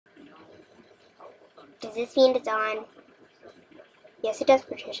Does this mean it's on? Yes, it does,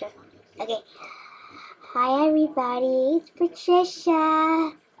 Patricia. Okay. Hi, everybody. It's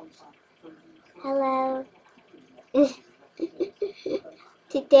Patricia. Hello.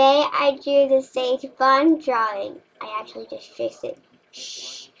 Today I drew the Sage Bond drawing. I actually just traced it.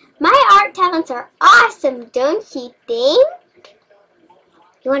 Shh. My art talents are awesome, don't you think?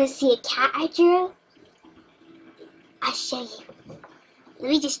 You want to see a cat I drew? I'll show you. Let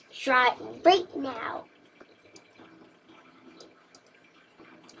me just draw it right now.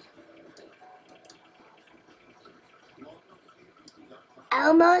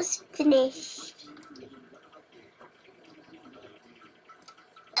 Almost finished.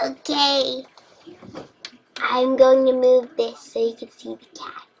 Okay. I'm going to move this so you can see the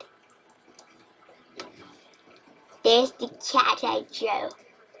cat. There's the cat I drew.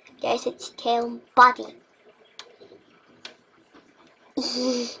 There's its tail and body.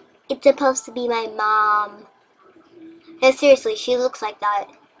 It's supposed to be my mom. No, seriously, she looks like that.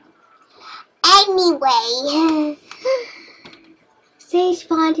 Anyway, Sage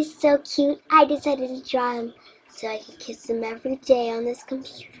Bond is so cute. I decided to draw him so I could kiss him every day on this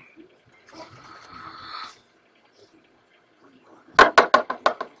computer.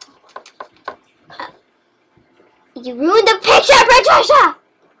 You ruined the picture, Patricia!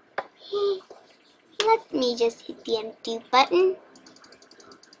 Let me just hit the undo button.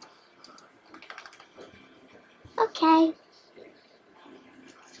 Okay.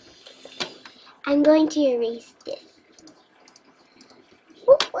 I'm going to erase this.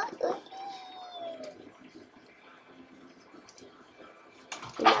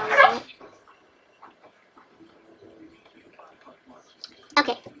 You know what?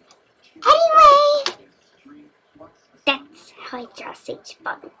 Okay. Anyway, that's how I draw Sage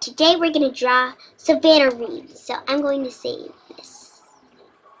Bond. Today we're going to draw Savannah Reed. So I'm going to save this.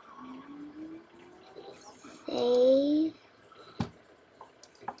 Save.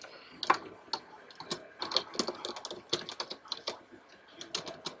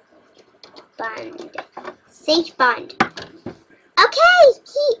 Bond. Sage Bond. Okay!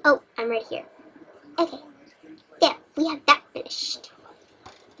 Oh, I'm right here. Okay. There, we have that finished.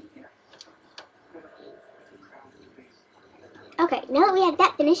 Okay, now that we have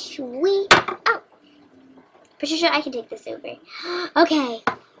that finished, oh! Patricia, I can take this over. Okay.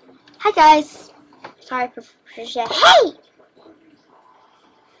 Hi, guys. Sorry for Patricia. Hey!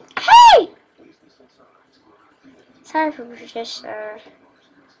 Hey! Sorry for Patricia.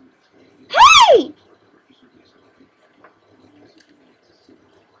 Hey!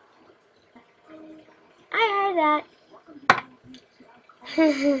 I heard that.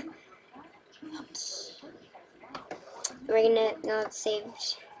 We're gonna now it's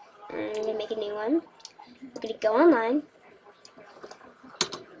saved. I'm gonna make a new one. We're gonna go online.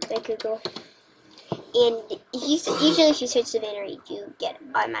 Go to Google. And usually if you search Savannah Reed, you get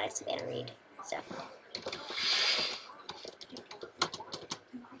automatic Savannah Reed. So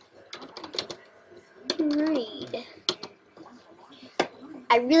Reed.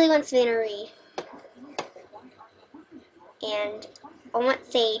 I really want Savannah Reed. And I want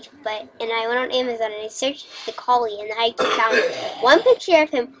Sage, and I went on Amazon and I searched the collie and I found one picture of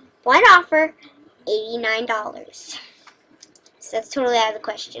him, one offer, $89. So that's totally out of the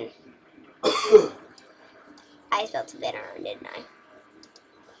question. I spelled Savannah wrong, didn't I?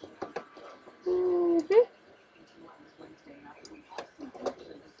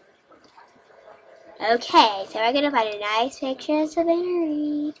 Okay, so we're gonna find a nice picture of Savannah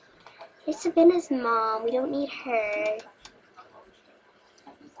Reed. Here's Savannah's mom. We don't need her.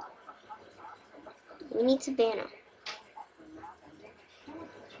 We need Savannah.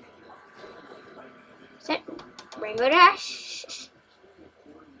 Set. Rainbow Dash.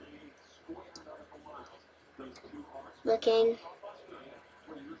 Looking.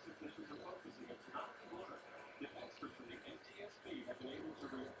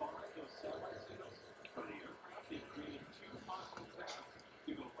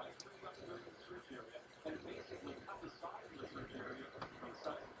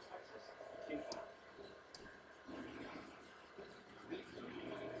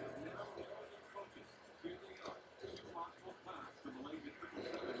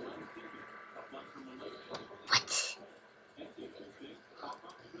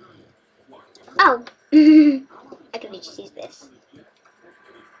 Oh, I could just use this.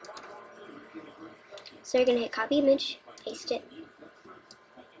 So we're gonna hit copy image, paste it.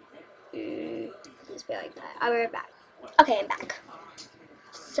 Just be like that. I'll be right back. Okay, I'm back.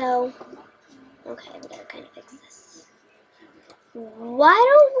 So, okay, we gotta kind of fix this. Why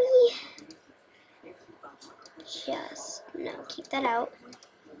don't we just, no, keep that out.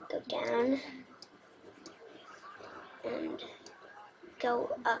 Go down. and go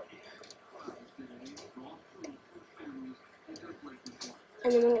up.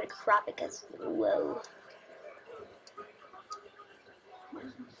 And then I'm going to crop it because, whoa.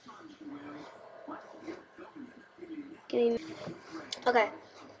 Okay.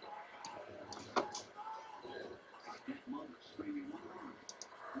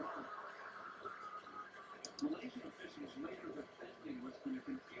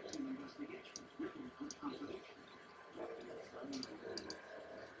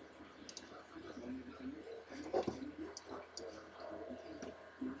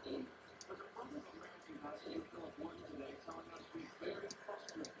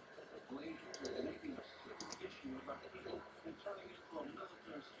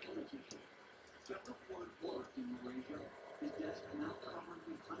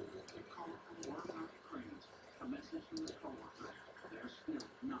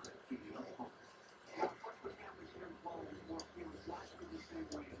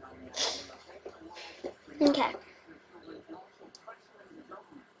 Okay.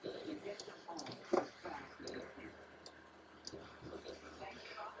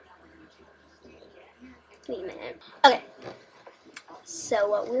 Wait a minute. Okay. So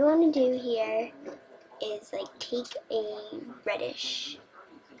what we want to do here is like take a reddish.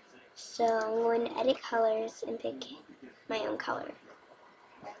 So I'm going to edit colors and pick my own color.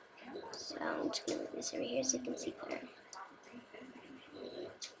 So I'm just going to move this over here so you can see better.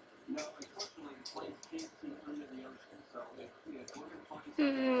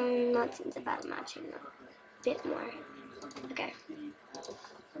 That seems about matching a bit more. Okay.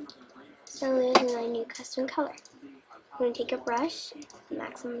 So there's my new custom color. I'm going to take a brush,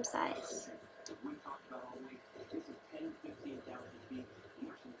 maximum size.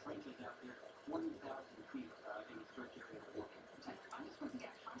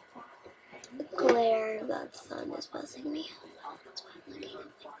 The glare of that sun is buzzing me. That's why I'm looking.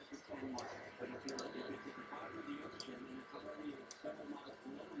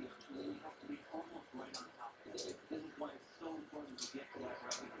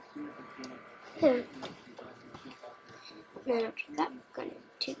 Then after that, I'm going to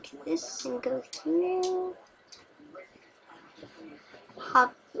take this and go through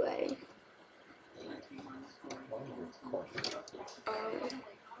halfway.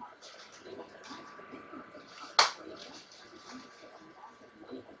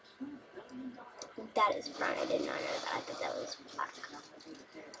 That is brown. I did not know that. I thought that was black.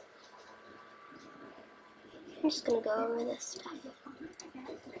 I'm just going to go over this stuff.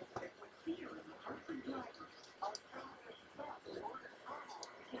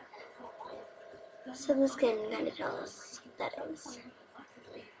 So this can kind of tell us what that is.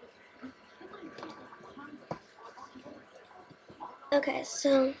 Okay,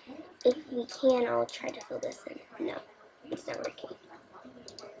 so if we can, I'll try to fill this in. No, it's not working.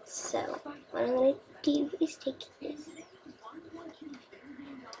 So what I'm going to do is take this,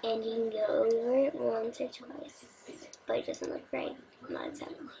 and you can go over it once or twice, but it doesn't look right. Not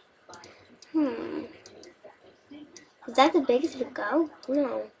exactly. Is that the biggest it would go?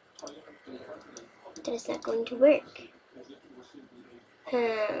 No. That is not going to work.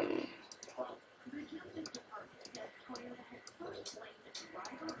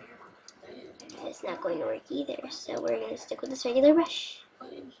 It's not going to work either, so we're going to stick with this regular brush.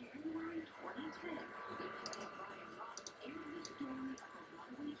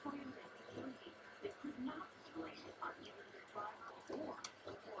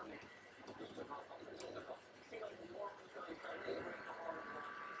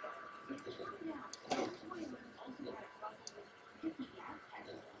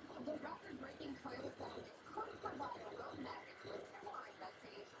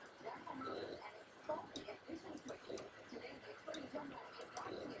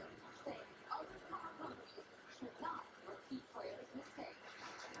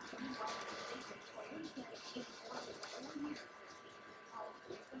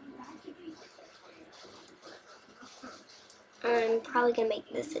 I'm probably going to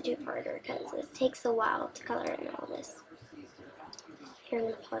make this a two-parter because it takes a while to color in all this. Here, I'm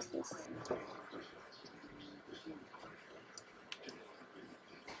going to pause this.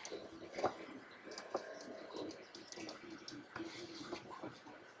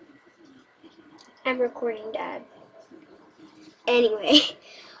 I'm recording, Dad. Anyway,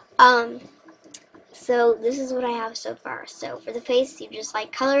 so this is what I have so far. So for the face, you just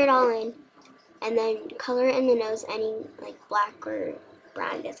like color it all in, and then color in the nose, any like black or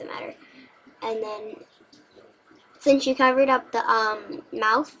brown, doesn't matter. And then since you covered up the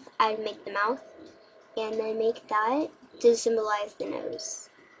mouth, I'd make the mouth, and then make that to symbolize the nose.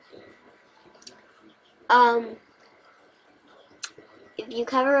 if you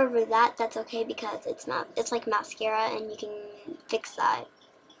cover over that, that's okay because it's like mascara and you can fix that.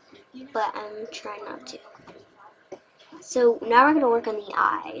 But I'm trying not to. So now we're going to work on the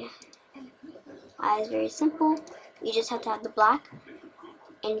eye. Eye is very simple. You just have to have the black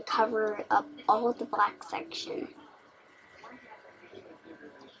and cover up all of the black section.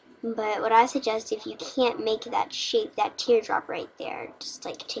 But what I suggest, if you can't make that shape, that teardrop right there, just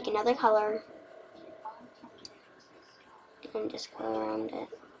like take another color and just go around it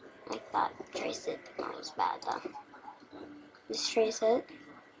like that. Trace it. That was bad though. Just trace it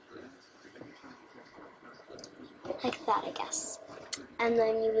like that, I guess. And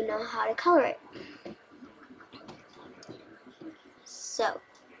then you would know how to color it. So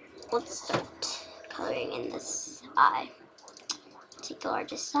let's start coloring in this eye. Take the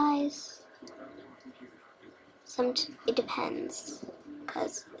largest size. It depends,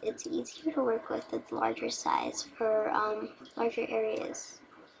 because it's easier to work with the larger size for larger areas.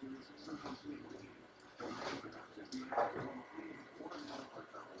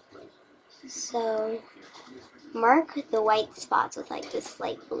 So mark the white spots with like this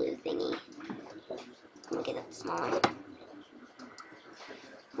light blue thingy. I'm gonna get it smaller.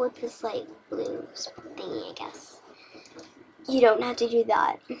 With this light blue thingy, I guess. You don't have to do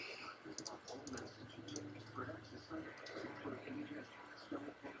that.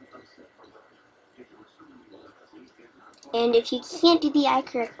 And if you can't do the eye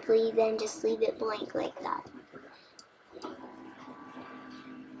correctly, then just leave it blank like that.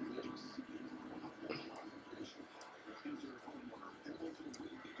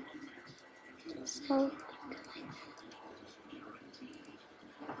 So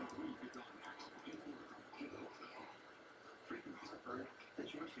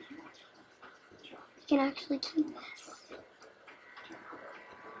you can actually keep this.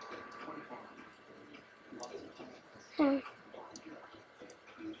 You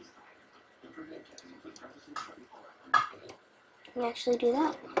can actually do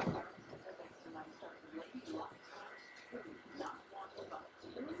that.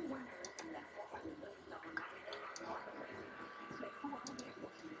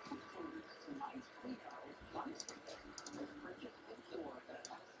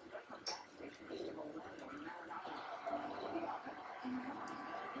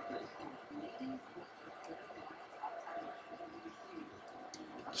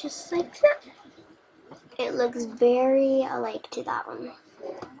 Just like that. It looks very alike to that one.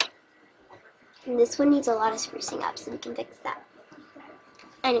 And this one needs a lot of sprucing up, so we can fix that.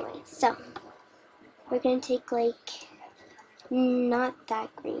 Anyway, so we're gonna take like, not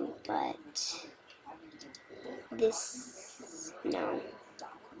that green, but this, no,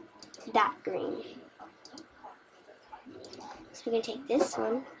 that green. So we're gonna take this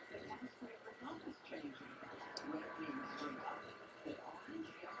one.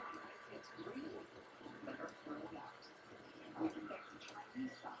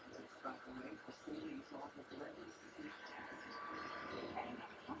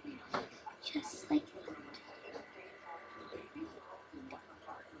 Just like that.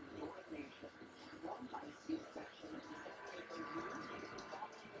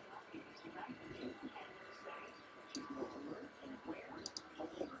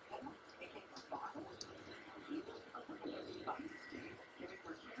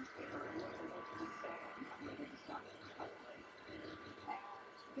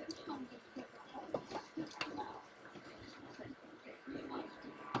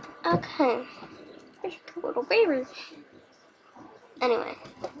 Okay. Little baby. Anyway.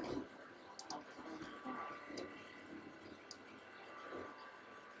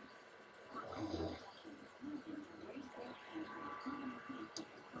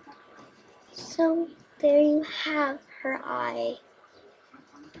 So there you have her eye.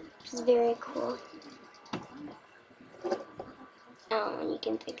 Which is very cool. Oh, and you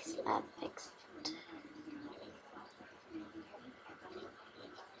can fix that.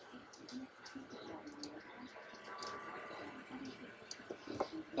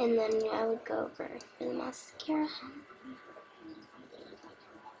 And then I would go over for the mascara.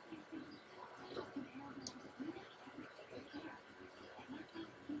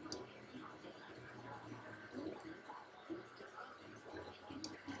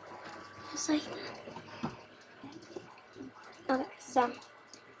 Just like that. Okay, so I'm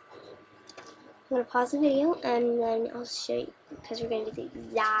gonna pause the video and then I'll show you, because we're gonna do the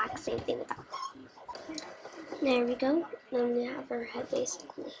exact same thing with that. There we go. Then we have our head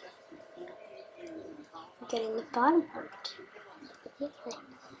basically. Getting the bottom part.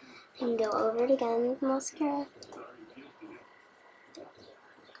 And go over it again with mascara.